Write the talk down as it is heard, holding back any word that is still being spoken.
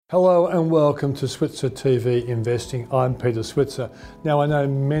Hello and welcome to Switzer TV Investing. I'm Peter Switzer. Now I know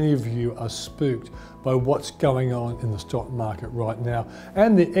many of you are spooked by what's going on in the stock market right now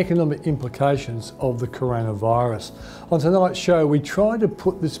and the economic implications of the coronavirus. On tonight's show we try to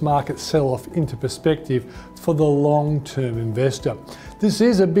put this market sell-off into perspective for the long-term investor. This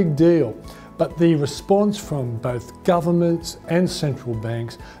is a big deal, but the response from both governments and central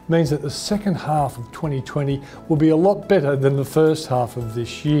banks means that the second half of 2020 will be a lot better than the first half of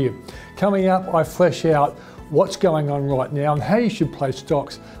this year. Coming up, I flesh out what's going on right now and how you should play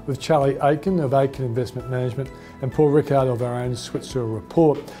stocks with Charlie Aiken of Aiken Investment Management and Paul Rickard of our own Switzer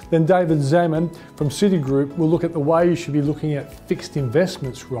Report. Then David Zaman from Citigroup will look at the way you should be looking at fixed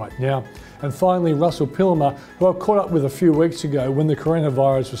investments right now. And finally, Russell Pillemer, who I caught up with a few weeks ago when the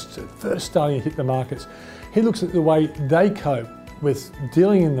coronavirus was first starting to hit the markets. He looks at the way they cope with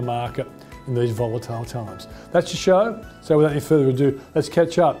dealing in the market in these volatile times. That's the show. So without any further ado, let's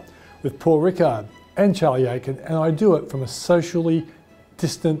catch up with Paul Rickard and Charlie Aiken, and I do it from a socially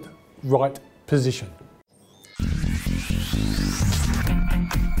distant right position.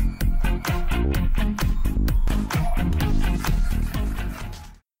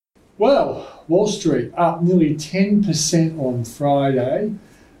 Well, Wall Street up nearly 10% on Friday.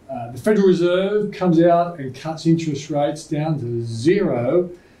 The Federal Reserve comes out and cuts interest rates down to zero,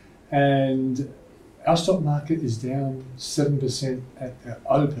 and our stock market is down 7% at the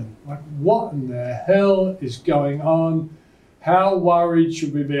open. Like, what in the hell is going on? How worried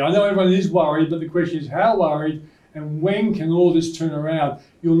should we be? I know everyone is worried, but the question is how worried and when can all this turn around?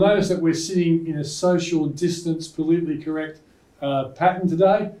 You'll notice that we're sitting in a social distance, politically correct pattern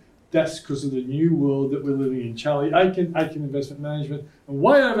today. That's because of the new world that we're living in. Charlie Aiken, Aiken Investment Management, and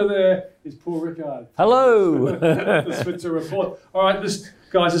way over there is Paul Rickard. Hello. The Switzer Report. All right, let's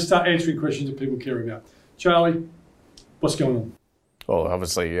start answering questions that people care about. Charlie, what's going on? Well,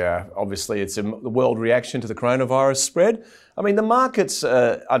 obviously it's the world reaction to the coronavirus spread. I mean, the market's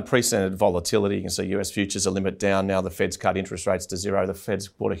unprecedented volatility. You can see US futures are limit down now. The Fed's cut interest rates to zero. The Fed's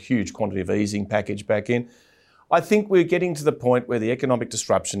brought a huge quantity of easing package back in. I think we're getting to the point where the economic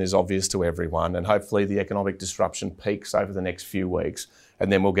disruption is obvious to everyone, and hopefully the economic disruption peaks over the next few weeks,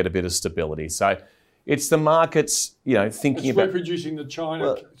 and then we'll get a bit of stability. So it's the markets, thinking about reproducing the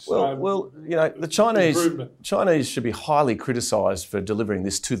China. The Chinese should be highly criticised for delivering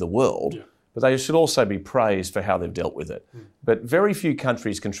this to the world, but they should also be praised for how they've dealt with it. But very few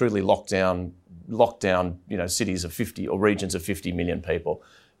countries can truly lock down, cities of 50 or regions of 50 million people.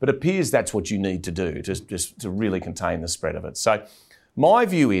 But it appears that's what you need to do to really contain the spread of it. So my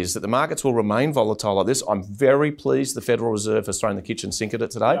view is that the markets will remain volatile like this. I'm very pleased the Federal Reserve has thrown the kitchen sink at it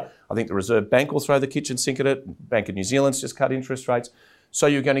today. Yeah. I think the Reserve Bank will throw the kitchen sink at it. Bank of New Zealand's just cut interest rates. So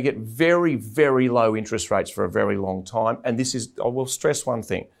you're going to get very, very low interest rates for a very long time. And I will stress one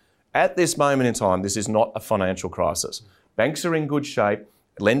thing. At this moment in time, this is not a financial crisis. Banks are in good shape.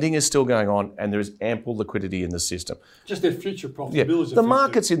 Lending is still going on, and there is ample liquidity in the system. Just their future profitability. Yeah. The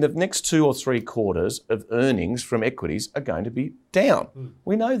markets in the next 2 or 3 quarters of earnings from equities are going to be down.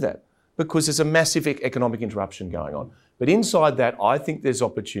 We know that because there's a massive economic interruption going on. But inside that, I think there's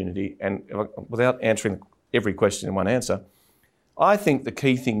opportunity, and without answering every question in one answer, I think the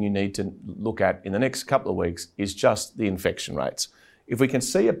key thing you need to look at in the next couple of weeks is just the infection rates. If we can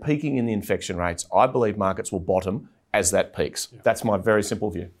see a peaking in the infection rates, I believe markets will bottom as that peaks. Yeah. That's my very simple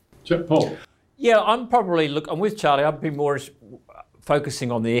view. Paul? Yeah, I'm with Charlie. I've been more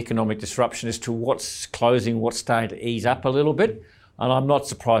focusing on the economic disruption as to what's closing, what's starting to ease up a little bit. And I'm not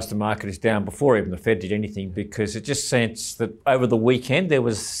surprised the market is down before even the Fed did anything, because it just sense that over the weekend there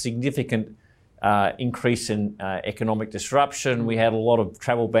was significant increase in economic disruption. We had a lot of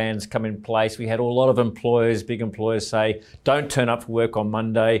travel bans come in place. We had a lot of big employers say, don't turn up for work on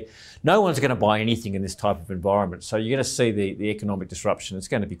Monday. No one's going to buy anything in this type of environment. So you're going to see the economic disruption. It's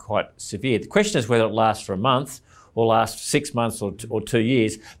going to be quite severe. The question is whether it lasts for a month or lasts 6 months or 2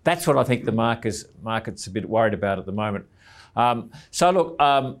 years. That's what I think the market's a bit worried about at the moment.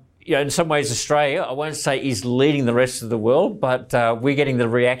 In some ways, Australia, I won't say is leading the rest of the world, but we're getting the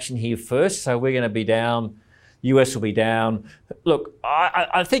reaction here first. So we're going to be down. US will be down. Look,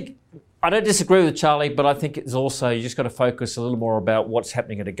 I think I don't disagree with Charlie, but I think it's also you just got to focus a little more about what's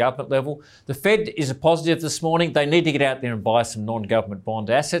happening at a government level. The Fed is a positive this morning. They need to get out there and buy some non-government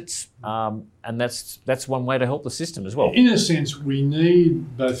bond assets, and that's one way to help the system as well. In a sense, we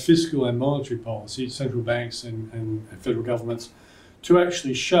need both fiscal and monetary policy, central banks and federal governments, to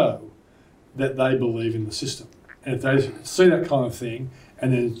actually show that they believe in the system. And if they see that kind of thing,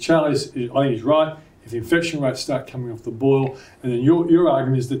 and then I think he's right, if the infection rates start coming off the boil, and then your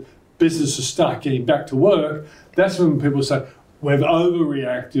argument is that businesses start getting back to work, that's when people say, we've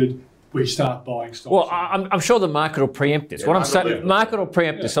overreacted, we start buying stocks. Well, I'm sure the market will preempt this. What I'm saying, market will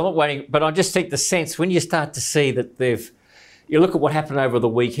preempt this. I'm not waiting, but I just think the sense when you start to see that you look at what happened over the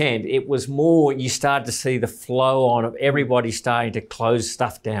weekend, it was more, you started to see the flow on of everybody starting to close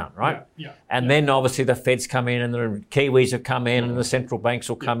stuff down, right? And then obviously the Feds come in and the Kiwis have come in and the central banks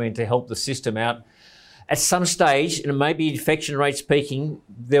will come in to help the system out. At some stage, and maybe infection rates peaking,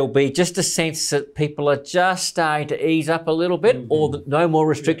 there'll be just a sense that people are just starting to ease up a little bit, or that no more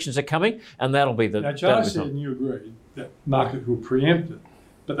restrictions are coming, and that'll be the... Now, Joe said, and you agree, that market will preempt it,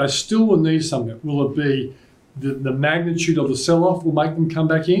 but they still will need something. Will it be the magnitude of the sell-off will make them come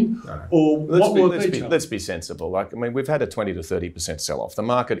back in? No. Or what will it be? Let's be sensible. We've had a 20 to 30% sell-off. The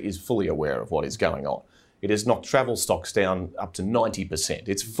market is fully aware of what is going on. It has knocked travel stocks down up to 90%.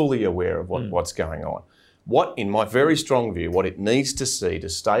 It's fully aware of what's going on. What, in my very strong view, what it needs to see to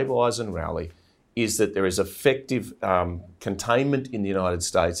stabilise and rally is that there is effective containment in the United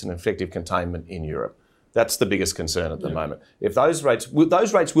States and effective containment in Europe. That's the biggest concern at the moment. If those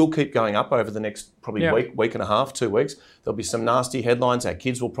rates will keep going up over the next probably week and a half, 2 weeks. There'll be some nasty headlines. Our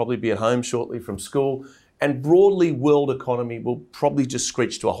kids will probably be at home shortly from school, and broadly, world economy will probably just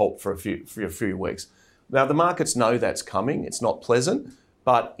screech to a halt for a few weeks. Now, the markets know that's coming. It's not pleasant.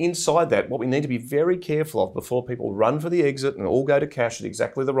 But inside that, what we need to be very careful of before people run for the exit and all go to cash at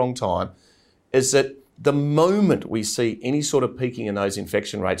exactly the wrong time is that the moment we see any sort of peaking in those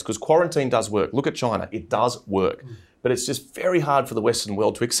infection rates, because quarantine does work. Look at China, it does work. But it's just very hard for the Western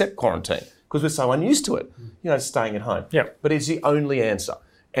world to accept quarantine because we're so unused to it, staying at home. But it's the only answer.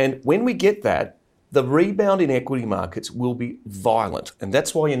 And when we get that, the rebound in equity markets will be violent. And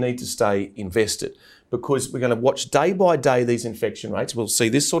that's why you need to stay invested, because we're going to watch day by day these infection rates. We'll see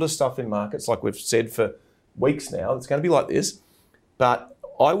this sort of stuff in markets, like we've said for weeks now. It's going to be like this. But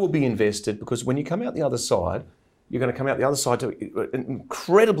I will be invested because when you come out the other side, you're going to come out the other side to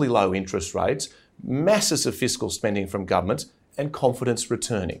incredibly low interest rates, masses of fiscal spending from governments, and confidence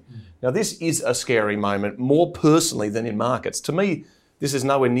returning. Now, this is a scary moment, more personally than in markets. To me, this is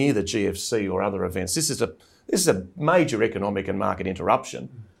nowhere near the GFC or other events. This is a major economic and market interruption.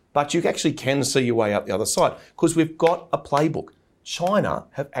 But you actually can see your way out the other side because we've got a playbook. China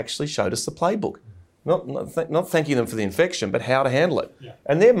have actually showed us the playbook. Not thanking them for the infection, but how to handle it.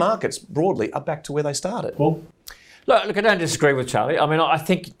 And their markets broadly are back to where they started. Well, look, I don't disagree with Charlie. I mean, I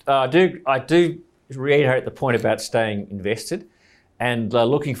think I do reiterate the point about staying invested and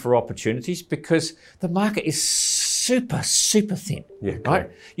looking for opportunities because the market is super thin, right?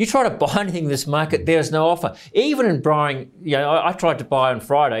 You try to buy anything in this market, there's no offer. Even in buying, I tried to buy on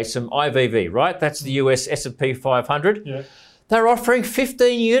Friday some IVV, right? That's the US S&P 500. They're offering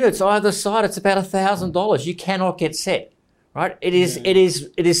 15 units either side. It's about $1,000. You cannot get set, right? It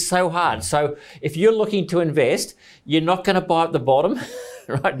is so hard. So if you're looking to invest, you're not going to buy at the bottom,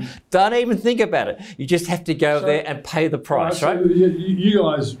 right? Don't even think about it. You just have to go there and pay the price, right? You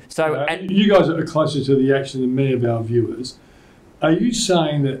guys are closer to the action than many of our viewers. Are you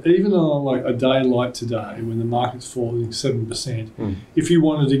saying that even on like a day like today, when the market's falling 7%, if you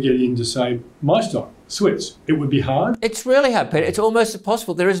wanted to get into, say, my stock, Switz, it would be hard? It's really hard, Peter. It's almost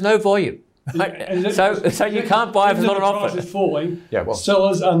impossible. There is no volume. Right? So you can't buy if it's not an offer. Price is falling.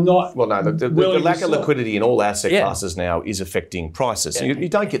 Sellers are not. Well, no, the lack of liquidity in all asset classes now is affecting prices. You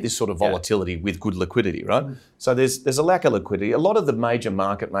don't get this sort of volatility with good liquidity, right? So there's a lack of liquidity. A lot of the major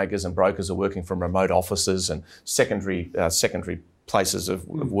market makers and brokers are working from remote offices and secondary places of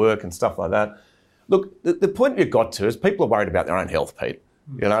work and stuff like that. Look, the point you've got to is people are worried about their own health, Pete.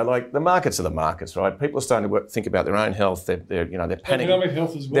 The markets are the markets, right? People are starting to think about their own health. They're panic. Economic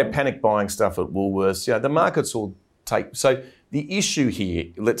health as well. They're panic buying stuff at Woolworths. The markets will take. So the issue here,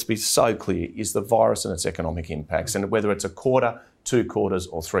 let's be so clear, is the virus and its economic impacts, and whether it's a quarter, 2 quarters,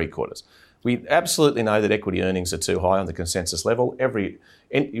 or 3 quarters. We absolutely know that equity earnings are too high on the consensus level.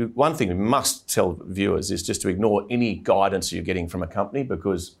 One thing we must tell viewers is just to ignore any guidance you're getting from a company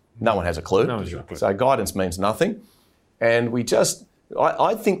because no one has a clue. So guidance means nothing, and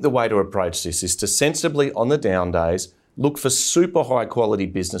I think the way to approach this is to sensibly, on the down days, look for super high quality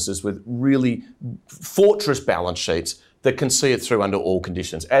businesses with really fortress balance sheets that can see it through under all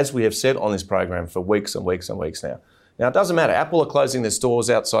conditions, as we have said on this program for weeks and weeks and weeks now. Now, it doesn't matter. Apple are closing their stores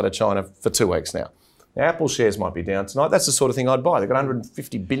outside of China for 2 weeks now. Now, Apple shares might be down tonight. That's the sort of thing I'd buy. They've got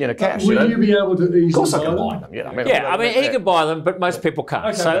 150 billion of cash. Will you be able to easily buy them? Of course I can buy them. He can buy them, but most people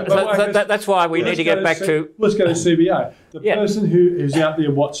can't. That's why we need to get back to... Let's go to CBA. The person who is out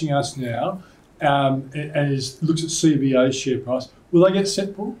there watching us now and looks at CBA's share price, will they get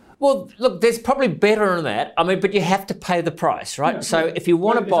set, Paul? Well, look, there's probably better than that. I mean, but you have to pay the price, right? So if you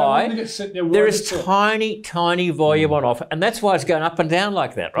want to buy, there is tiny volume on offer, and that's why it's going up and down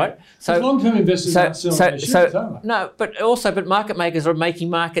like that, right? So long-term investors aren't selling their shares, aren't they? No, but market makers are making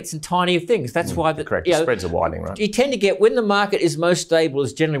markets in tiny things. That's why correct. Spreads are widening, right? You tend to get when the market is most stable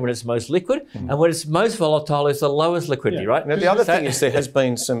is generally when it's most liquid, and when it's most volatile is the lowest liquidity, right? Now, the other thing is there has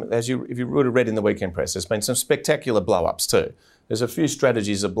been some, if you would have read in the weekend press, there's been some spectacular blow-ups too. There's a few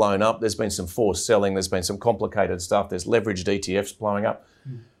strategies that have blown up. There's been some forced selling. There's been some complicated stuff. There's leveraged ETFs blowing up.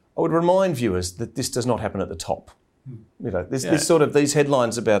 I would remind viewers that this does not happen at the top. You know, this sort of these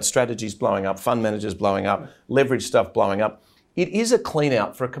headlines about strategies blowing up, fund managers blowing up, leverage stuff blowing up. It is a clean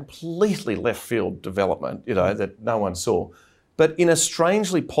out for a completely left field development, you know, that no one saw. But in a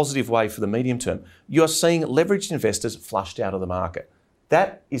strangely positive way for the medium term, you're seeing leveraged investors flushed out of the market.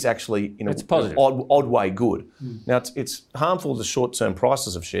 That is actually, in an odd way, good. Now, it's harmful to short-term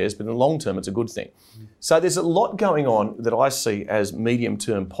prices of shares, but in the long term, it's a good thing. So there's a lot going on that I see as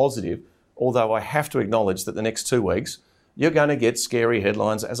medium-term positive, although I have to acknowledge that the next 2 weeks, you're going to get scary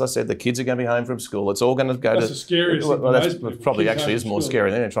headlines. As I said, the kids are going to be home from school. It's all going to go That's the scariest thing. Well, that's probably actually is more scary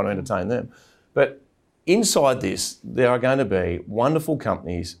than trying to entertain them. But inside this, there are going to be wonderful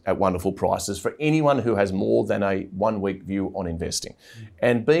companies at wonderful prices for anyone who has more than a 1 week view on investing.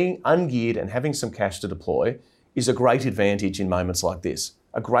 And being ungeared and having some cash to deploy is a great advantage in moments like this,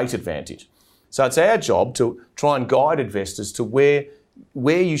 a great advantage. So it's our job to try and guide investors to where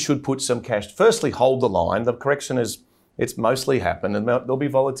you should put some cash. Firstly, hold the line. The correction it's mostly happened and there'll be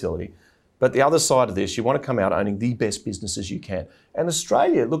volatility. But the other side of this, you want to come out owning the best businesses you can. And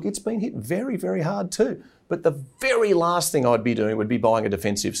Australia, look, it's been hit very, very hard too. But the very last thing I'd be doing would be buying a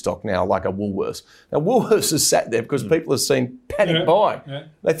defensive stock now, like a Woolworths. Now, Woolworths has sat there because people have seen panic buying. Yeah.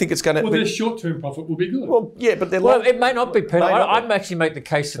 They think it's going to be... Well, their short-term profit will be good. Well, yeah, but they're... Well, it may not be, Peter. I'd actually make the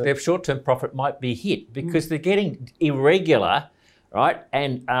case that their short-term profit might be hit because they're getting irregular, right,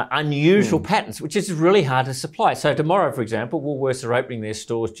 and unusual patterns, which is really hard to supply. So tomorrow, for example, Woolworths are opening their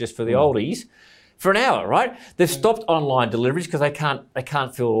stores just for the oldies for an hour, right? They've stopped online deliveries because they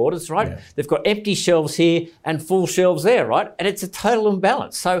can't fill orders, right? Yeah. They've got empty shelves here and full shelves there, right? And it's a total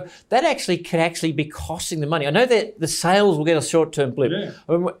imbalance. So that could be costing them money. I know that the sales will get a short-term blip. Yeah.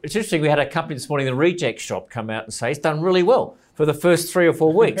 I mean, it's interesting, we had a company this morning, the Reject Shop, come out and say it's done really well for the first 3 or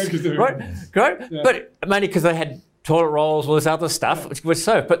 4 weeks, right? Great, yeah. But mainly because they had toilet rolls, all this other stuff, which was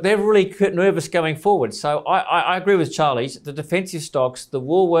so. But they're really nervous going forward. So I agree with Charlie's. The defensive stocks, the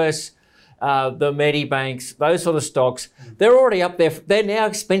Woolworths, the Medibanks, those sort of stocks, they're already up there. They're now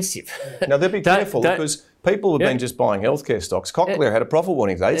expensive. Now, they'll be careful because people have been just buying healthcare stocks. Cochlear had a profit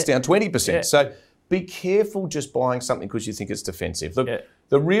warning today. It's down 20%. Yeah. So be careful just buying something because you think it's defensive. Look,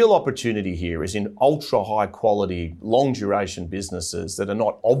 the real opportunity here is in ultra high quality, long duration businesses that are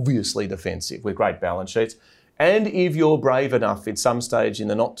not obviously defensive with great balance sheets. And if you're brave enough at some stage in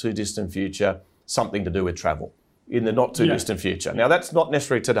the not too distant future, something to do with travel in the not too distant future. Now, that's not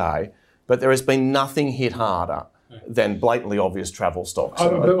necessarily today, but there has been nothing hit harder than blatantly obvious travel stocks.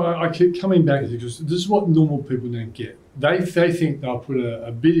 I keep coming back to this because this is what normal people don't get. They think they'll put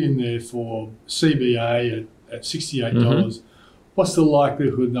a bid in there for CBA at $68. What's the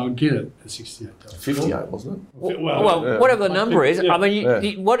likelihood they'll get it at $68? 58, wasn't it? Well, whatever the number is, I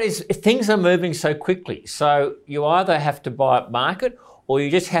mean, things are moving so quickly. So you either have to buy at market or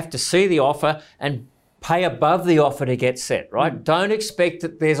you just have to see the offer and pay above the offer to get set, right? Don't expect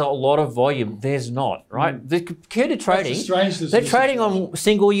that there's a lot of volume. There's not, right? The computer trading, they're trading on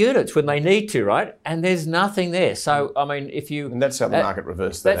single units when they need to, right? And there's nothing there. So, I mean, if you... And that's how the market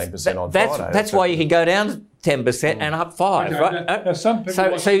reversed 13% on Friday. That's why you can go down 10% and up 5%, right? Now some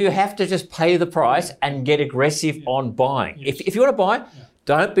people so you have to just pay the price and get aggressive on buying. Yes. If you want to buy,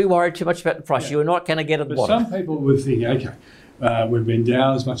 don't be worried too much about the price. You're not going to get at the bottom. Some people would think, okay, we've been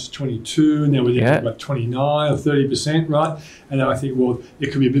down as much as 22, and then we're down to about 29 or 30%, right? And then I think, well,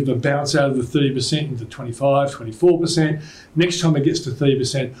 there could be a bit of a bounce out of the 30% into 25, 24%. Next time it gets to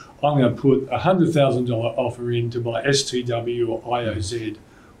 30%, I'm going to put a $100,000 offer in to buy STW or IOZ.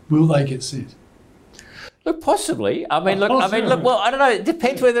 Will they get set? Look, possibly. I mean, look. Well, I don't know. It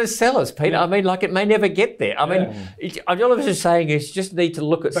depends whether it's sellers, Peter. I mean, like, it may never get there. I mean, all I was just saying is, you just need to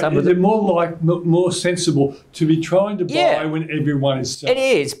look at some of the... Is it more sensible to be trying to buy when everyone is selling? It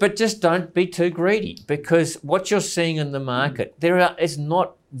is, but just don't be too greedy, because what you're seeing in the market,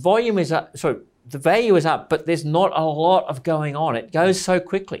 volume is up. Sorry, the value is up, but there's not a lot of going on. It goes so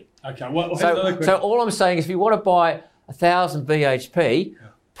quickly. Okay. Well, so all I'm saying is, if you want to buy 1,000 BHP.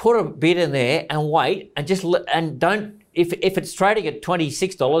 Put a bid in there and wait, and don't. If it's trading at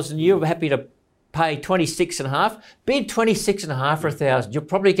 $26 and you're happy to pay 26.5, bid 26.5 for 1,000. You'll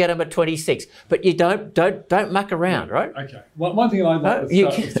probably get them at 26, but you don't muck around, right? Okay. One thing I'd like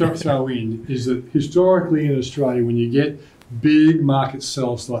to throw in is that historically in Australia, when you get big market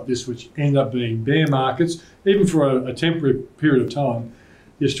sell-offs like this, which end up being bear markets, even for a temporary period of time,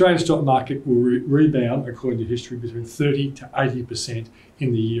 the Australian stock market will rebound, according to history, between 30 to 80%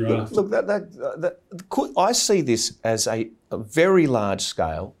 in the year after. Look, I see this as a very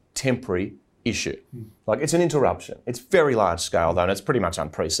large-scale temporary issue. Like, it's an interruption. It's very large scale though, and it's pretty much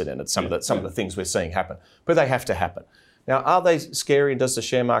unprecedented, some of the things we're seeing happen. But they have to happen. Now, are they scary, and does the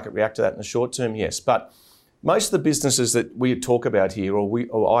share market react to that in the short term? Yes. But most of the businesses that we talk about here,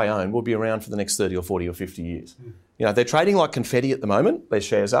 or I own, will be around for the next 30 or 40 or 50 years. You know, they're trading like confetti at the moment, their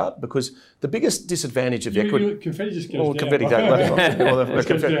shares are, because the biggest disadvantage of equity... Confetti just goes down. Confetti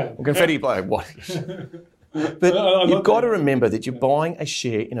don't. Confetti blow, what? But you've got to remember that you're buying a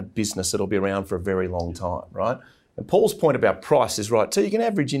share in a business that'll be around for a very long time, right? And Paul's point about price is right too. You can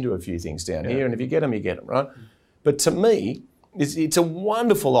average into a few things down here, and if you get them, you get them, right? But to me, it's a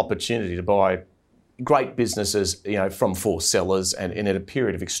wonderful opportunity to buy great businesses, you know, from forced sellers and at a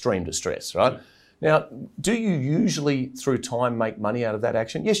period of extreme distress, right? Now, do you usually, through time, make money out of that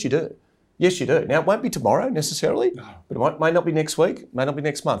action? Yes, you do. Yes, you do. Now, it won't be tomorrow necessarily, but it may not be next week, may not be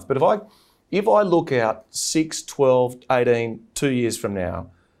next month. But if I look out 6, 12, 18, 2 years from now,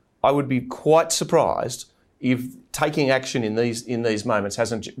 I would be quite surprised if taking action in these moments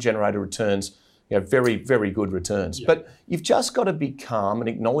hasn't generated returns, you know, very, very good returns. Yeah. But you've just got to be calm and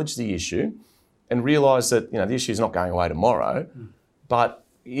acknowledge the issue and realise that, you know, the issue is not going away tomorrow, but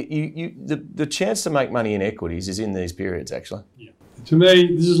the chance to make money in equities is in these periods, actually. Yeah. To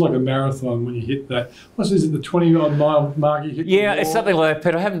me, this is like a marathon when you hit that. Is it the 20-odd mile mark you hit? Yeah, it's something like that,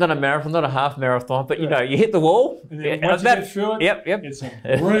 Peter. I haven't done a marathon, not a half marathon, but you know, you hit the wall. And then once you get through it, yep. It's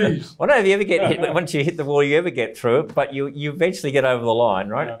a breeze. I don't know if you ever get hit, once you hit the wall, you ever get through it, but you eventually get over the line,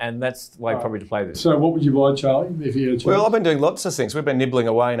 right? Yeah. And that's the way probably to play this. So what would you buy, Charlie, if you had a chance? Well, I've been doing lots of things. We've been nibbling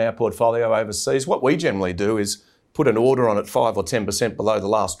away in our portfolio overseas. What we generally do is put an order on at 5 or 10% below the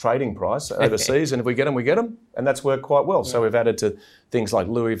last trading price overseas, and if we get them, we get them, and that's worked quite well. Yeah. So we've added to things like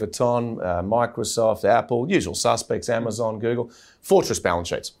Louis Vuitton, Microsoft, Apple, usual suspects, Amazon, Google, fortress balance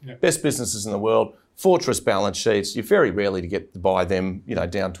sheets. Yeah. Best businesses in the world, fortress balance sheets. You're very rarely to get to buy them, you know,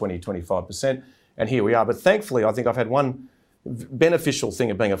 down 20, 25%, and here we are. But thankfully, I think I've had one beneficial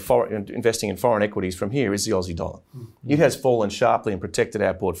thing of being investing in foreign equities from here is the Aussie dollar. Mm-hmm. It has fallen sharply and protected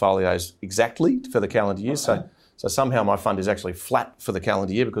our portfolios exactly for the calendar year. Okay. So somehow my fund is actually flat for the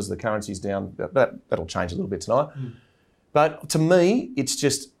calendar year because the currency's down. That'll change a little bit tonight. But to me, it's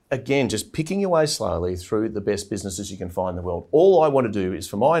just picking your way slowly through the best businesses you can find in the world. All I want to do is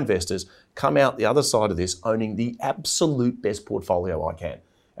for my investors come out the other side of this owning the absolute best portfolio I can.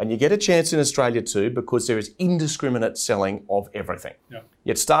 And you get a chance in Australia too because there is indiscriminate selling of everything. Yeah.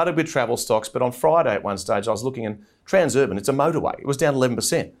 It started with travel stocks, but on Friday at one stage I was looking in Transurban, it's a motorway, it was down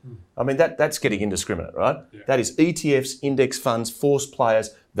 11%. I mean, that's getting indiscriminate, right? Yeah. That is ETFs, index funds, forced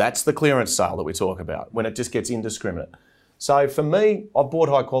players. That's the clearance sale that we talk about, when it just gets indiscriminate. So for me, I've bought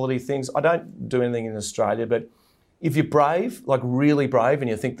high quality things. I don't do anything in Australia, but if you're brave, like really brave, and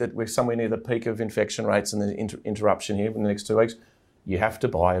you think that we're somewhere near the peak of infection rates and the interruption here in the next 2 weeks, you have to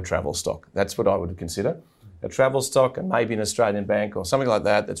buy a travel stock. That's what I would consider. A travel stock and maybe an Australian bank or something like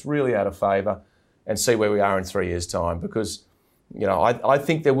that that's really out of favour, and see where we are in 3 years' time, because, you know, I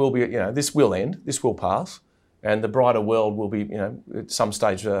think there will be, you know, this will end, this will pass, and the brighter world will be, you know, at some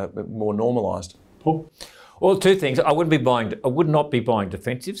stage more normalised. Paul? Well, two things. I would not be buying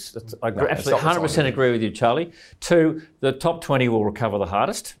defensives. I absolutely 100% agree with you, Charlie. Two, the top 20 will recover the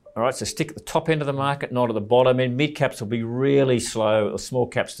hardest. All right, so stick at the top end of the market, not at the bottom end. Mid caps will be really slow, or small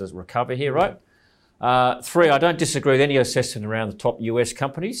caps to recover here, right? Three, I don't disagree with any assessment around the top US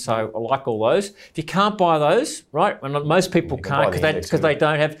companies, so I like all those. If you can't buy those, right, and most people can't because they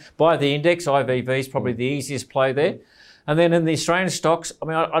don't have, buy the index, IVV is probably the easiest play there. And then in the Australian stocks, I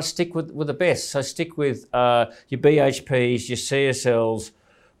mean, I'd stick with the best. So stick with your BHPs, your CSLs,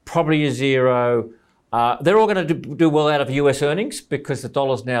 probably your Xero. They're all going to do well out of US earnings because the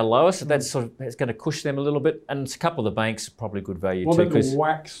dollar's now lower, so that's sort of it's going to cushion them a little bit. And a couple of the banks are probably good value too. What about the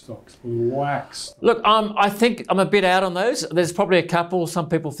wax stocks? Look, I think I'm a bit out on those. There's probably a couple. Some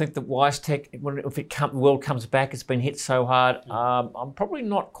people think that WiseTech, if the world comes back, it's been hit so hard. I'm probably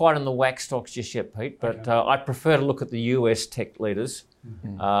not quite on the wax stocks just yet, Pete, but I prefer to look at the US tech leaders.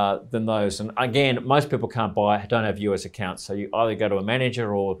 Than those. And again, most people don't have US accounts, so you either go to a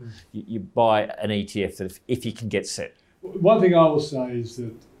manager or you buy an ETF if you can get set. One thing I will say is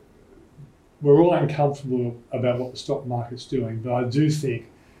that we're all uncomfortable about what the stock market's doing, but I do think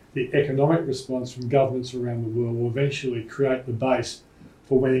the economic response from governments around the world will eventually create the base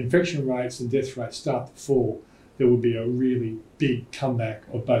for when infection rates and death rates start to fall, there will be a really big comeback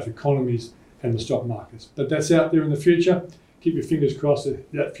of both economies and the stock markets. But that's out there in the future. Keep your fingers crossed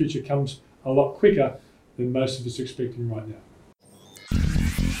that that future comes a lot quicker than most of us are expecting right now.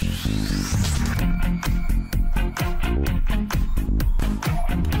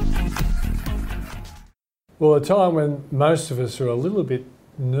 Well, a time when most of us are a little bit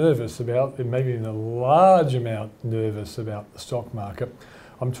nervous about, and maybe in a large amount nervous about the stock market,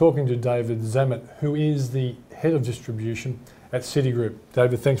 I'm talking to David Zammit, who is the Head of Distribution at Citigroup.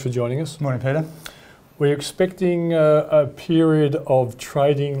 David, thanks for joining us. Morning, Peter. We're expecting a period of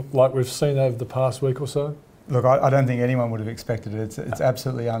trading like we've seen over the past week or so? Look, I don't think anyone would have expected it. It's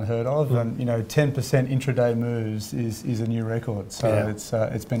absolutely unheard of, and 10% intraday moves is a new record. So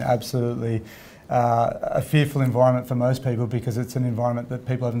it's been absolutely a fearful environment for most people because it's an environment that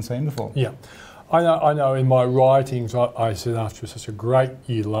people haven't seen before. Yeah, I know. In my writings, I said after such a great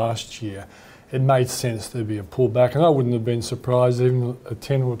year last year, it made sense there'd be a pullback, and I wouldn't have been surprised even a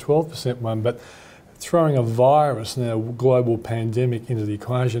 10 or 12% one. But throwing a virus and a global pandemic into the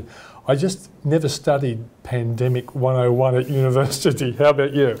equation, I just never studied Pandemic 101 at university. How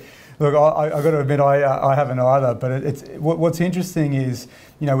about you? Look, I've got to admit I haven't either, but what's interesting is,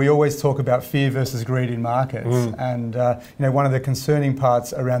 we always talk about fear versus greed in markets, and one of the concerning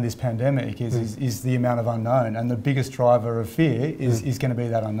parts around this pandemic is the amount of unknown, and the biggest driver of fear is going to be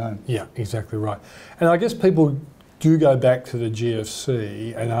that unknown. Yeah, exactly right. And I guess people do go back to the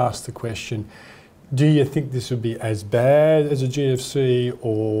GFC and ask the question, do you think this would be as bad as a GFC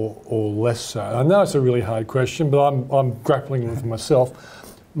or less so? I know it's a really hard question, but I'm grappling with myself.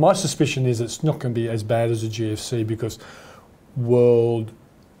 My suspicion is it's not going to be as bad as a GFC because the world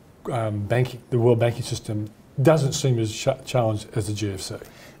banking system doesn't seem as challenged as the GFC.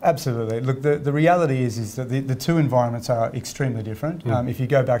 Absolutely. Look, the reality is that the two environments are extremely different. If you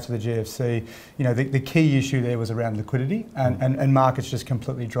go back to the GFC, the key issue there was around liquidity, and markets just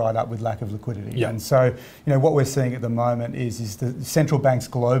completely dried up with lack of liquidity. Yeah. And so, what we're seeing at the moment is the central banks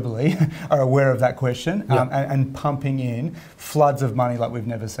globally are aware of that question and pumping in floods of money like we've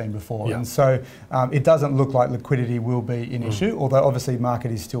never seen before. Yeah. And so it doesn't look like liquidity will be an issue, although obviously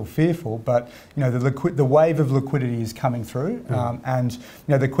market is still fearful. But the wave of liquidity is coming through, and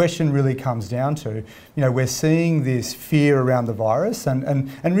the question really comes down to, we're seeing this fear around the virus,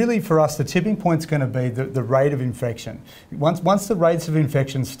 and really for us, the tipping point's going to be the rate of infection. Once the rates of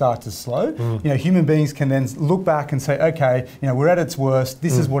infection start to slow, human beings can then look back and say, okay, we're at its worst,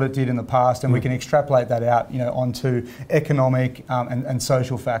 this is what it did in the past, and we can extrapolate that out, onto economic and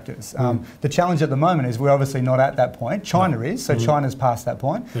social factors. The challenge at the moment is we're obviously not at that point. China is, so China's past that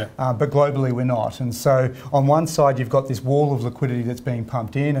point, but globally we're not. And so on one side, you've got this wall of liquidity that's being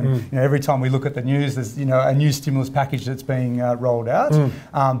pumped in, and every time we look at the news, there's a new stimulus package that's being rolled out.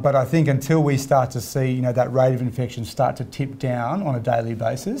 But I think until we start to see that rate of infection start to tip down on a daily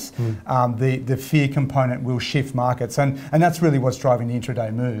basis, the fear component will shift markets, and that's really what's driving the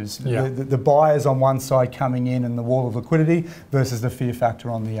intraday moves. Yeah. The buyers on one side coming in and the wall of liquidity versus the fear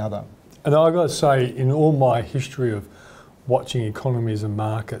factor on the other. And I've got to say, in all my history of watching economies and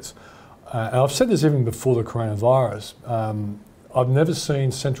markets, and I've said this even before the coronavirus, I've never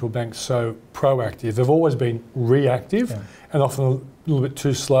seen central banks so proactive. They've always been reactive and often a little bit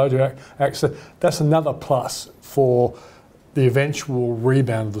too slow to act. So that's another plus for the eventual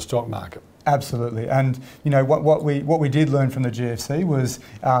rebound of the stock market. Absolutely, and what we did learn from the GFC was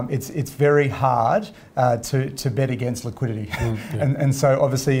it's very hard to bet against liquidity, and so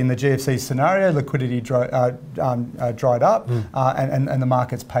obviously in the GFC scenario, liquidity dried up, and the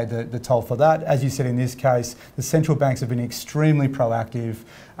markets paid the toll for that. As you said, in this case, the central banks have been extremely proactive,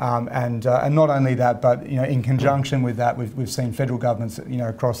 and not only that, but in conjunction with that, we've seen federal governments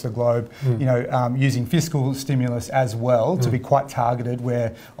across the globe using fiscal stimulus as well to be quite targeted,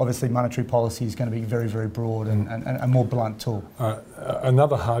 where obviously monetary policy is going to be very, very broad and a more blunt tool.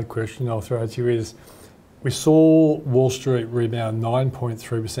 Another hard question I'll throw at you is, we saw Wall Street rebound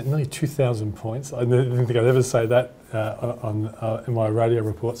 9.3%, nearly 2,000 points. I didn't think I'd ever say that in my radio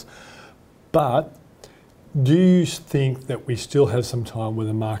reports. But do you think that we still have some time where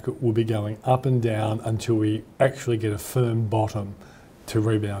the market will be going up and down until we actually get a firm bottom to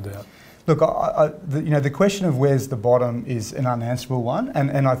rebound out? Look, the question of where's the bottom is an unanswerable one,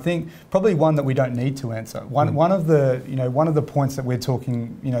 and I think probably one that we don't need to answer. One of the points that we're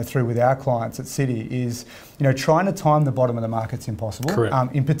talking through with our clients at Citi is trying to time the bottom of the market's impossible.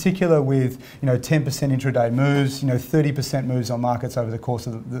 Correct. In particular with 10% intraday moves, 30% moves on markets over the course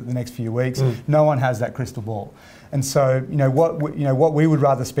of the next few weeks. No one has that crystal ball. And so, what we would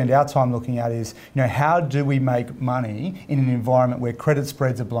rather spend our time looking at is, how do we make money in an environment where credit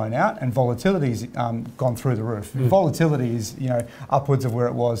spreads are blown out and volatility's gone through the roof. Volatility is, upwards of where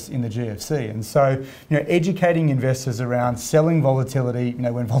it was in the GFC. And so, educating investors around selling volatility,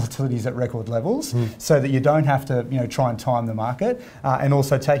 when volatility is at record levels, so that you don't have to, try and time the market, and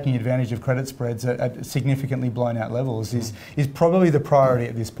also taking advantage of credit spreads at significantly blown out levels is probably the priority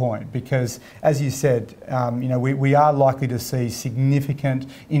at this point, because as you said, we are likely to see significant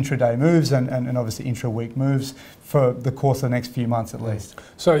intraday moves and obviously intra-week moves for the course of the next few months at least.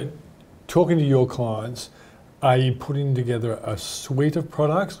 So, talking to your clients, are you putting together a suite of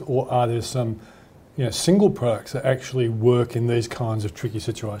products, or are there some single products that actually work in these kinds of tricky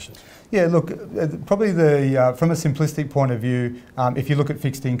situations? Yeah, look, probably from a simplistic point of view, if you look at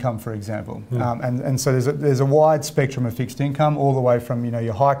fixed income, for example, and so there's a wide spectrum of fixed income, all the way from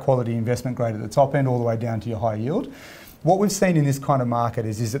your high quality investment grade at the top end, all the way down to your high yield. What we've seen in this kind of market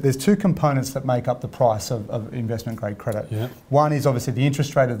is that there's two components that make up the price of investment grade credit. Yeah. One is obviously the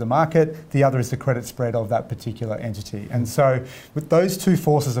interest rate of the market, the other is the credit spread of that particular entity. And so with those two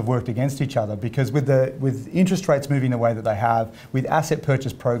forces have worked against each other, because with interest rates moving the way that they have, with asset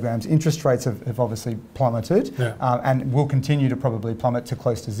purchase programs, interest rates have obviously plummeted, and will continue to probably plummet to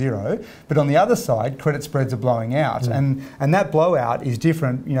close to zero. But on the other side, credit spreads are blowing out, and that blowout is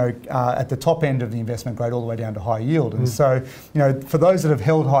different, at the top end of the investment grade all the way down to high yield. And so, for those that have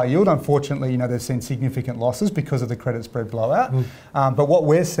held high yield, unfortunately, they've seen significant losses because of the credit spread blowout. But what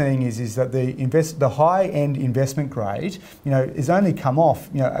we're seeing is that the high-end investment grade, is only come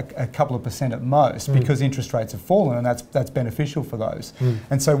off, a couple of percent at most, because interest rates have fallen, and that's beneficial for those.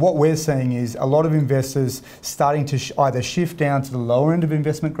 And so what we're seeing is a lot of investors starting to either shift down to the lower end of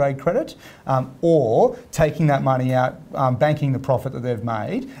investment grade credit, or taking that money out, banking the profit that they've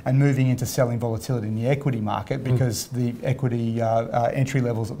made, and moving into selling volatility in the equity market, because the equity entry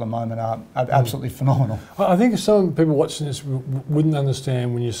levels at the moment are absolutely phenomenal. I think some people watching this wouldn't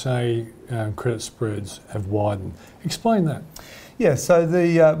understand when you say credit spreads have widened. Explain that. Yeah, so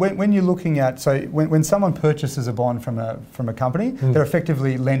when you're looking at, when someone purchases a bond from a company, they're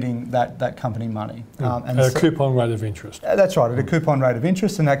effectively lending that company money. And at a coupon rate of interest. That's right, at a coupon rate of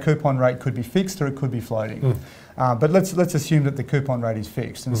interest, and that coupon rate could be fixed or it could be floating. But let's assume that the coupon rate is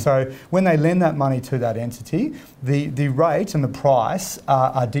fixed. And so when they lend that money to that entity, the rate and the price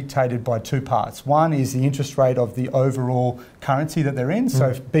are dictated by two parts. One is the interest rate of the overall currency that they're in. So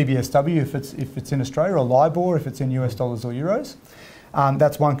if BBSW, if it's in Australia, or LIBOR, if it's in US dollars or euros.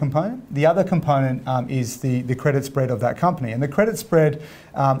 That's one component. The other component is the credit spread of that company. And the credit spread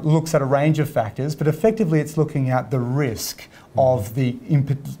looks at a range of factors, but effectively it's looking at the risk of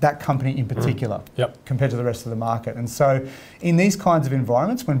that company in particular compared to the rest of the market. And so in these kinds of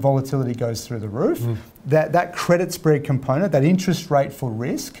environments, when volatility goes through the roof, that credit spread component, that interest rate for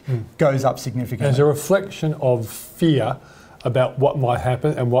risk, goes up significantly. As a reflection of fear about what might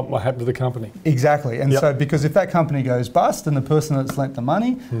happen and what might happen to the company. Exactly, and so because if that company goes bust, and the person that's lent the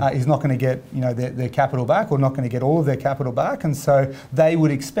money is not going to get their capital back, or not going to get all of their capital back, and so they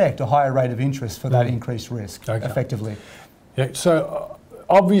would expect a higher rate of interest for that increased risk, effectively. Yeah, so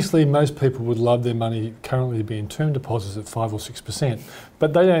obviously most people would love their money currently to be in term deposits at 5 or 6%,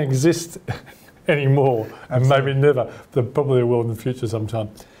 but they don't exist anymore, and maybe never. They probably will in the future sometime.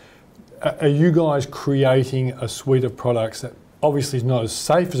 Are you guys creating a suite of products that obviously is not as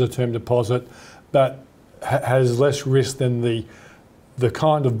safe as a term deposit, but has less risk than the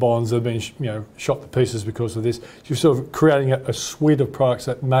kind of bonds that have been shot to pieces because of this? You're sort of creating a suite of products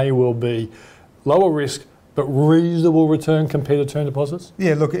that may well be lower risk but reasonable return compared to term deposits?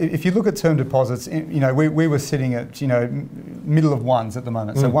 Yeah, look, if you look at term deposits, we were sitting at middle of ones at the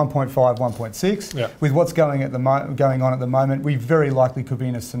moment, so 1.5, 1.6. Yeah. With what's going on at the moment, we very likely could be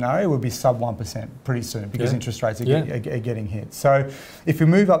in a scenario where we'll be sub 1% pretty soon, because interest rates are getting hit. So if we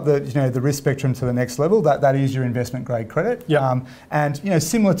move up the risk spectrum to the next level, that is your investment grade credit. Yeah. And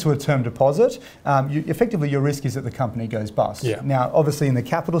similar to a term deposit, effectively your risk is that the company goes bust. Yeah. Now, obviously in the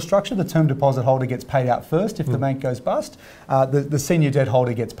capital structure, the term deposit holder gets paid out first. If the bank goes bust, the senior debt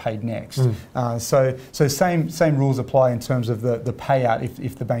holder gets paid next. So same rules apply in terms of the payout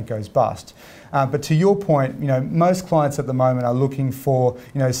if the bank goes bust. But to your point, most clients at the moment are looking for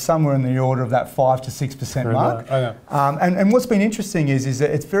somewhere in the order of that 5 to 6% mark. And what's been interesting is that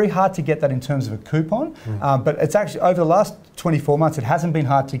it's very hard to get that in terms of a coupon, but it's actually over the last 24 months it hasn't been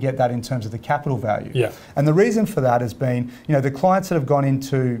hard to get that in terms of the capital value. Yeah. And the reason for that has been the clients that have gone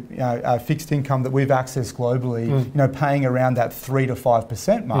into fixed income that we've accessed globally, paying around that 3 to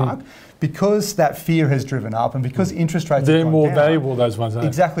 5% mark. because that fear has driven up and because interest rates They're have gone more down, valuable, those ones, aren't they?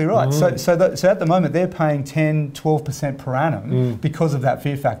 Exactly right. So at the moment they're paying 10, 12% per annum because of that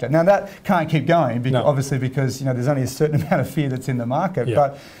fear factor. Now that can't keep going, obviously, because there's only a certain amount of fear that's in the market.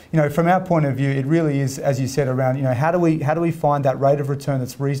 Yeah. But from our point of view, it really is, as you said, around how do we find that rate of return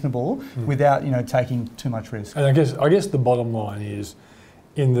that's reasonable without taking too much risk. And I guess the bottom line is,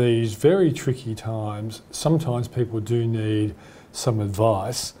 in these very tricky times, sometimes people do need some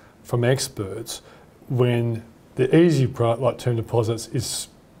advice from experts when the easy part, like term deposits, is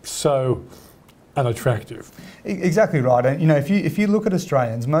so unattractive. Exactly right. And if you look at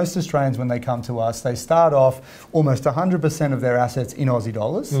Australians, most Australians when they come to us, they start off almost 100% of their assets in Aussie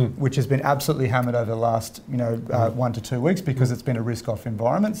dollars, which has been absolutely hammered over the last 1 to 2 weeks because it's been a risk-off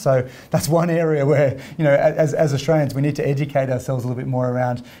environment. So that's one area where as Australians we need to educate ourselves a little bit more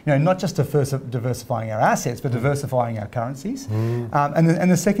around not just diversifying our assets but diversifying our currencies.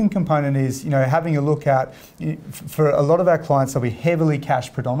 And the second component is having a look at, for a lot of our clients, they'll be heavily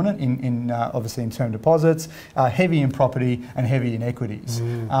cash predominant in obviously in term deposits, heavy in property and heavy in equities.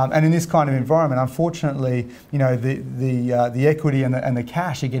 And in this kind of environment, unfortunately, the equity and the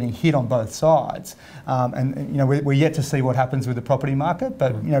cash are getting hit on both sides. And we're yet to see what happens with the property market,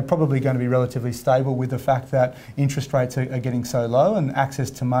 but probably going to be relatively stable with the fact that interest rates are getting so low and access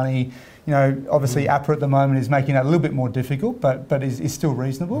to money. Obviously APRA at the moment is making that a little bit more difficult, but is still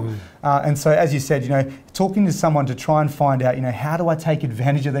reasonable. And so, as you said, talking to someone to try and find out, how do I take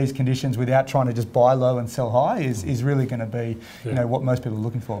advantage of these conditions without trying to just buy low and sell high is really going to be, what most people are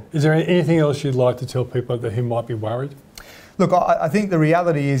looking for. Is there anything else you'd like to tell people who might be worried? Look, I think the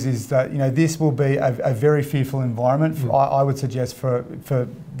reality is that this will be a very fearful environment. I would suggest for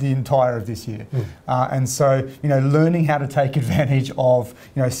the entire of this year, and so learning how to take advantage of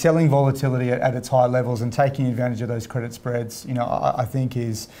selling volatility at its high levels and taking advantage of those credit spreads. I think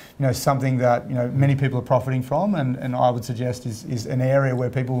is something that many people are profiting from, and I would suggest is an area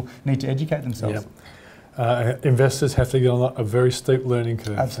where people need to educate themselves. Investors have to get on a very steep learning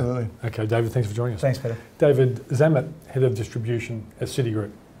curve. Absolutely. Okay, David, thanks for joining us. Thanks, Peter. David Zammit, Head of Distribution at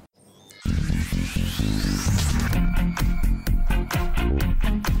Citigroup.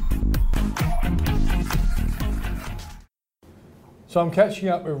 So I'm catching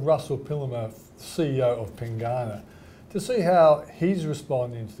up with Russell Pillemer, CEO of Pengana, to see how he's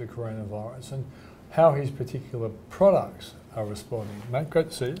responding to the coronavirus and how his particular products are responding. Mate, great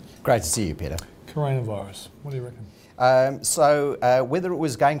to see you. Great to see you, Peter. Coronavirus, what do you reckon? So whether it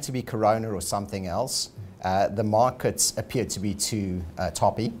was going to be corona or something else, the markets appeared to be too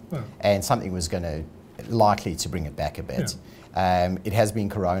toppy, and something was likely to bring it back a bit. It has been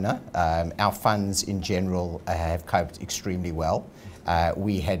corona. Our funds in general have coped extremely well.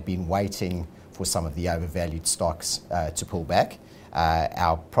 We had been waiting for some of the overvalued stocks to pull back.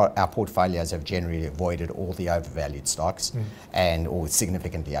 Our portfolios have generally avoided all the overvalued stocks or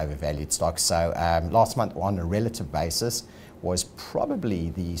significantly overvalued stocks. So last month, on a relative basis, was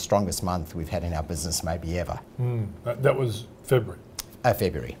probably the strongest month we've had in our business maybe ever. That was February?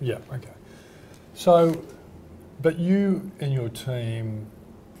 February. Yeah, okay. So, but you and your team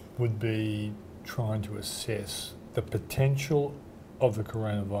would be trying to assess the potential of the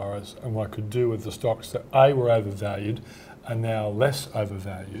coronavirus and what it could do with the stocks that A, were overvalued, are now less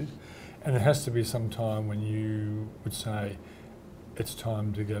overvalued, and there has to be some time when you would say it's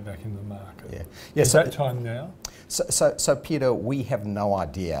time to go back in the market. Is that time now? So Peter, we have no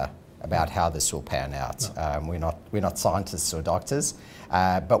idea about how this will pan out. No. We're not scientists or doctors,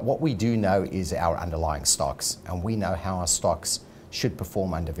 but what we do know is our underlying stocks, and we know how our stocks should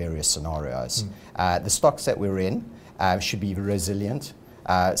perform under various scenarios. The stocks that we're in should be resilient.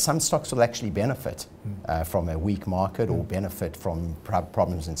 Some stocks will actually benefit from a weak market or benefit from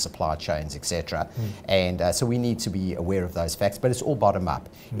problems in supply chains, etc. And so we need to be aware of those facts, but it's all bottom up.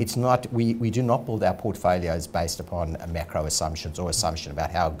 It's not, we do not build our portfolios based upon macro assumptions or assumption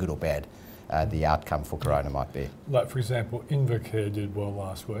about how good or bad the outcome for corona might be. Like, for example, Invacare did well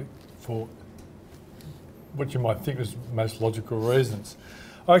last week for what you might think was most logical reasons.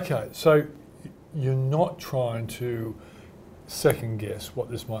 Okay, so you're not trying to second guess what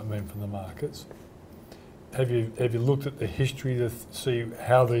this might mean for the markets. Have you looked at the history to see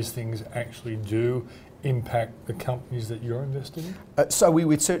how these things actually do impact the companies that you're invested in? So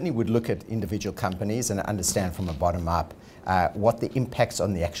we certainly would look at individual companies and understand from a bottom up what the impacts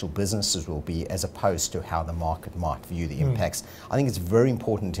on the actual businesses will be, as opposed to how the market might view the impacts. I think it's very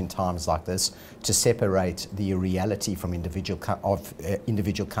important in times like this to separate the reality from individual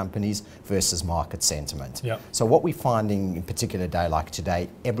companies versus market sentiment. So what we're finding in a particular day like today,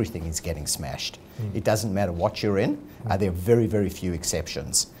 everything is getting smashed. It doesn't matter what you're in. There are very, very few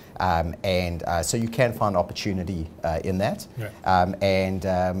exceptions. So you can find opportunity in that.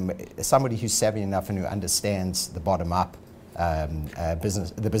 Somebody who's savvy enough and who understands the bottom up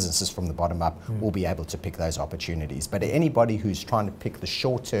the businesses from the bottom up will be able to pick those opportunities. But anybody who's trying to pick the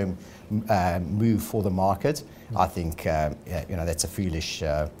short-term move for the market, I think that's a foolish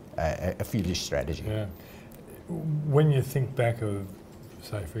strategy. Yeah. When you think back of,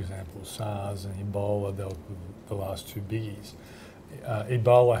 say, for example, SARS and Ebola, they were the last two biggies.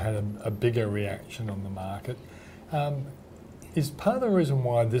 Ebola had a bigger reaction on the market. Is part of the reason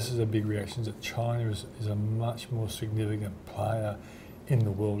why this is a big reaction that China is a much more significant player in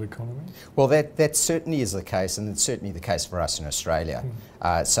the world economy? Well, that certainly is the case, and it's certainly the case for us in Australia.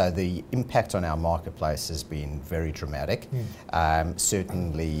 So the impact on our marketplace has been very dramatic.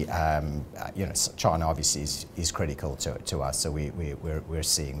 Certainly, China obviously is critical to us, so we're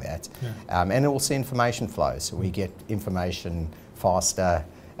seeing that. And also information flows. We get information faster.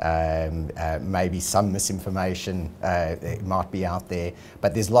 Maybe some misinformation might be out there,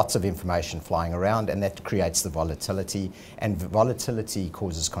 but there's lots of information flying around, and that creates the volatility, and volatility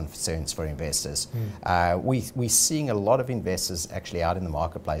causes concerns for investors. We're seeing a lot of investors actually out in the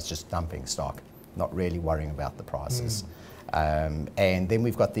marketplace just dumping stock, not really worrying about the prices. And then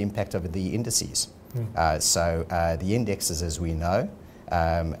we've got the impact of the indices. So the indexes, as we know,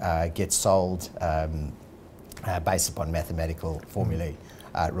 get sold based upon mathematical formulae.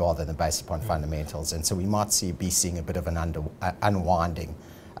 Rather than based upon fundamentals, and so we might be seeing a bit of an unwinding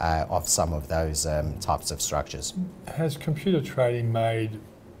of some of those types of structures. Has computer trading made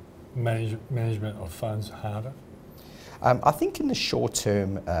management of funds harder? I think in the short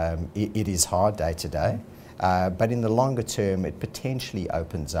term it is hard day to day, but in the longer term it potentially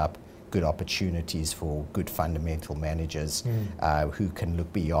opens up good opportunities for good fundamental managers who can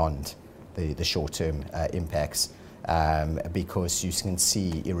look beyond the short term impacts. Because you can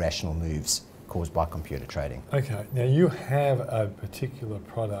see irrational moves caused by computer trading. Okay, now you have a particular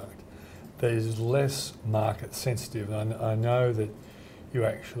product that is less market sensitive. And I know that you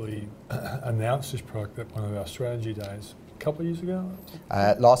actually announced this product at one of our strategy days a couple of years ago?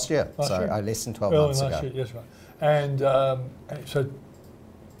 Last year, less than 12 months ago. Year, yes, right. And so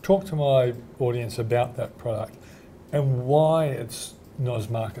talk to my audience about that product and why it's not as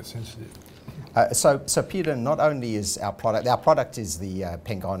market sensitive. So Peter, not only is our product is the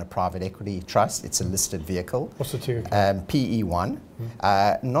Pengana Private Equity Trust. It's a listed vehicle. What's the ticker? PE1.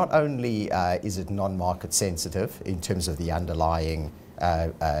 Not only is it non-market sensitive in terms of the underlying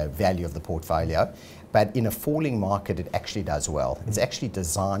value of the portfolio, but in a falling market it actually does well. It's actually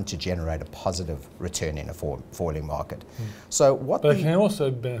designed to generate a positive return in a falling market. So but it can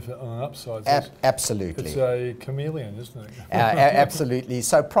also benefit on an upside. Absolutely. It's a chameleon, isn't it? Absolutely.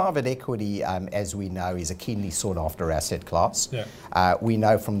 So private equity, as we know, is a keenly sought after asset class. We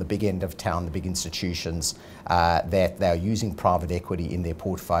know from the big end of town, the big institutions, that they are using private equity in their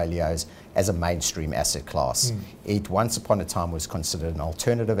portfolios as a mainstream asset class. It once upon a time was considered an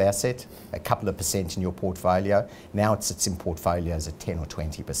alternative asset, a couple of percent in your portfolio. Now it sits in portfolios at 10 or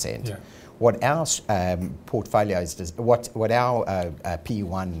 20%. What our portfolio is, what our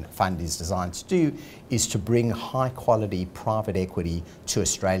PE1 fund is designed to do is to bring high quality private equity to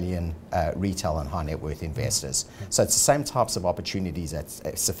Australian retail and high net worth investors. So it's the same types of opportunities that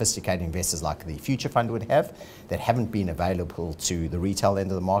sophisticated investors like the Future Fund would have that haven't been available to the retail end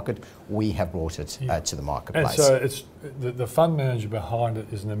of the market. We have brought it to the marketplace. And so it's the fund manager behind it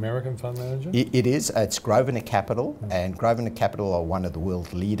is an American fund manager? It is. It's Grosvenor Capital, and Grosvenor Capital are one of the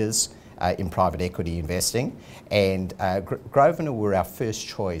world leaders in private equity investing, and Grosvenor were our first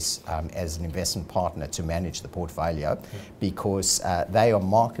choice as an investment partner to manage the portfolio because they are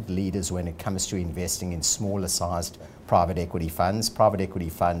market leaders when it comes to investing in smaller sized private equity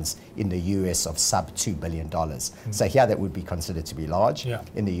funds in the US of sub $2 billion. So here that would be considered to be large.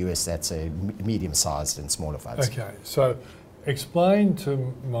 In the US that's a medium sized and smaller funds. Okay, so explain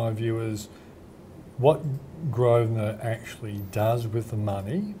to my viewers what Grosvenor actually does with the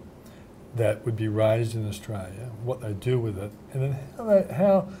money that would be raised in Australia, what they do with it, and then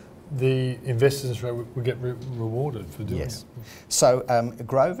how the investors in Australia would get rewarded for doing it. So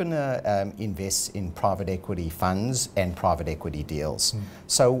Grosvenor invests in private equity funds and private equity deals.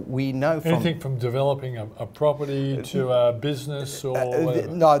 So we know from... Anything from developing a property to a business or whatever?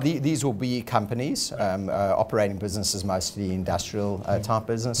 No, these will be companies, operating businesses, mostly industrial type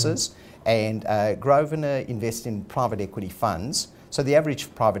businesses. And Grosvenor invests in private equity funds. So the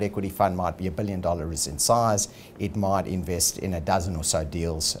average private equity fund might be $1 billion in size. It might invest in a dozen or so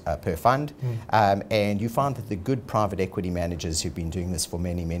deals per fund. And you find that the good private equity managers who've been doing this for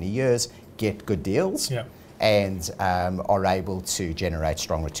many, many years get good deals. and are able to generate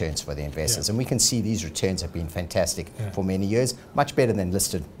strong returns for the investors. And we can see these returns have been fantastic for many years, much better than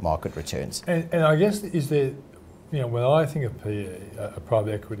listed market returns. And I guess, is there, when I think of PE, a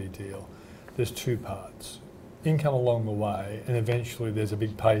private equity deal, there's two parts. Income along the way, and eventually there's a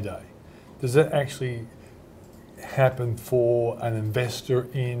big payday. Does that actually happen for an investor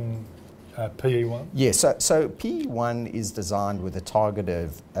in PE1? Yes, so PE1 is designed with a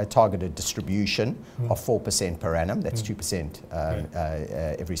targeted distribution of 4% per annum. That's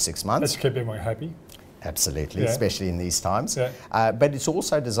 2% every 6 months. Let's keep everyone happy. Absolutely, especially in these times. But it's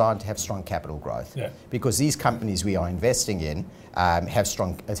also designed to have strong capital growth because these companies we are investing in have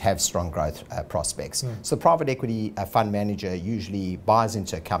strong growth prospects. So the private equity fund manager usually buys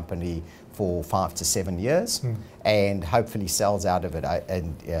into a company for 5 to 7 years and hopefully sells out of it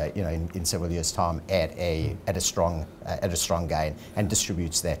in several years' time at a strong gain and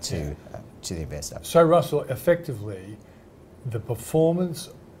distributes that to the investor. So Russell, effectively, the performance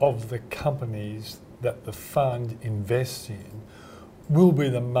of the companies that the fund invests in will be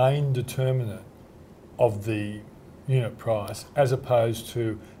the main determinant of the unit price, as opposed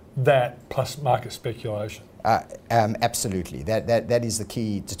to that plus market speculation. Absolutely, that is the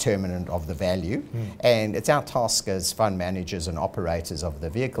key determinant of the value, and it's our task as fund managers and operators of the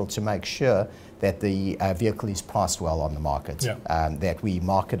vehicle to make sure that the vehicle is priced well on the market, that we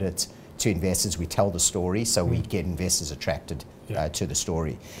market it to investors, we tell the story so we get investors attracted to the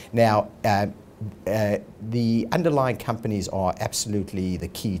story. Now, the underlying companies are absolutely the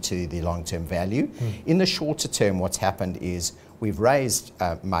key to the long-term value. In the shorter term, what's happened is we've raised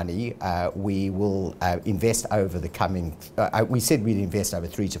money. We will invest over the coming, we said we'd invest over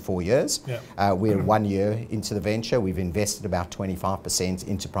 3 to 4 years. We're 1 year into the venture. We've invested about 25%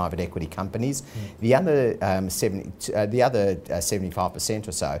 into private equity companies. The other 75%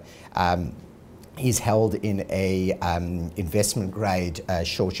 or so is held in a investment grade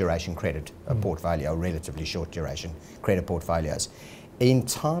short duration credit portfolio, relatively short duration credit portfolios. In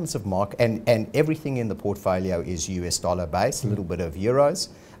times of market, and everything in the portfolio is US dollar based, a little bit of euros,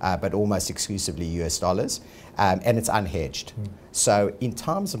 but almost exclusively US dollars, and it's unhedged. So in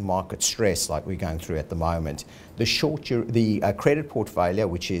times of market stress like we're going through at the moment, the credit portfolio,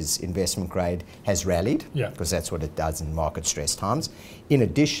 which is investment grade, has rallied, because that's what it does in market stress times. In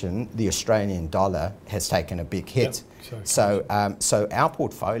addition, the Australian dollar has taken a big hit. So our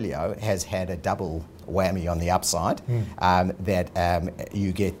portfolio has had a double whammy on the upside, that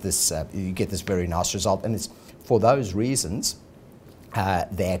you get this very nice result, and it's for those reasons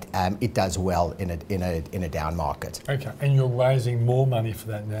that it does well in a down market. Okay, and you're raising more money for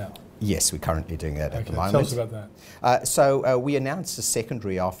that now? Yes, we're currently doing that at the moment. Tell us about that. So we announced a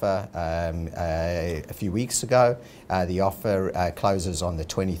secondary offer a few weeks ago. The offer closes on the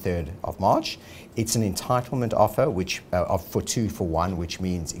 23rd of March. It's an entitlement offer for 2 for 1, which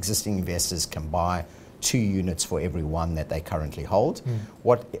means existing investors can buy 2 units for every 1 that they currently hold.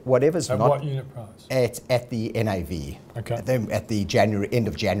 Whatever's at not what unit price? At the NAV. Okay. At the end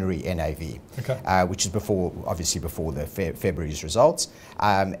of January NAV. Okay. Which is obviously before the February's results.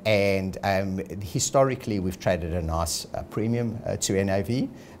 And historically, we've traded a nice premium to NAV.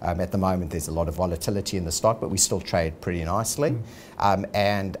 At the moment, there's a lot of volatility in the stock, but we still trade pretty nicely.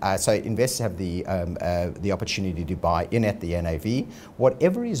 So investors have the opportunity to buy in at the NAV.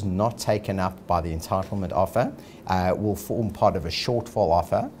 Whatever is not taken up by the entitlement offer will form part of a shortfall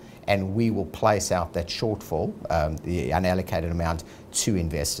offer, and we will place out that shortfall, the unallocated amount, to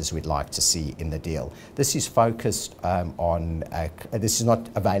investors we'd like to see in the deal. This is focused this is not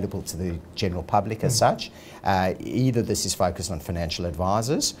available to the general public as such. Either this is focused on financial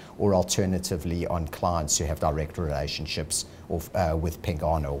advisors or alternatively on clients who have direct relationships with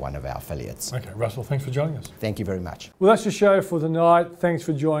Pengana or one of our affiliates. Okay, Russell, thanks for joining us. Thank you very much. Well, that's the show for the night. Thanks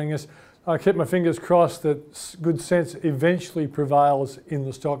for joining us. I keep my fingers crossed that good sense eventually prevails in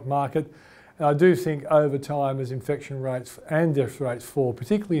the stock market. And I do think over time, as infection rates and death rates fall,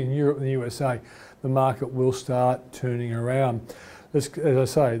 particularly in Europe and the USA, the market will start turning around. As I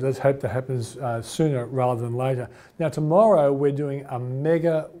say, let's hope that happens sooner rather than later. Now, tomorrow we're doing a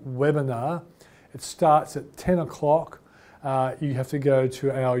mega webinar. It starts at 10 o'clock. You have to go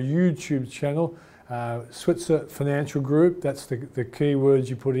to our YouTube channel, Switzer Financial Group. That's the keywords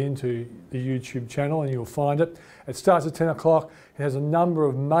you put into the YouTube channel and you'll find it. It starts at 10 o'clock. It has a number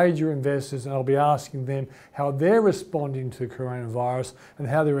of major investors, and I'll be asking them how they're responding to coronavirus and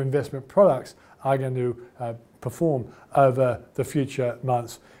how their investment products are going to perform over the future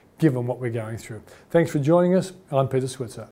months, given what we're going through. Thanks for joining us. I'm Peter Switzer.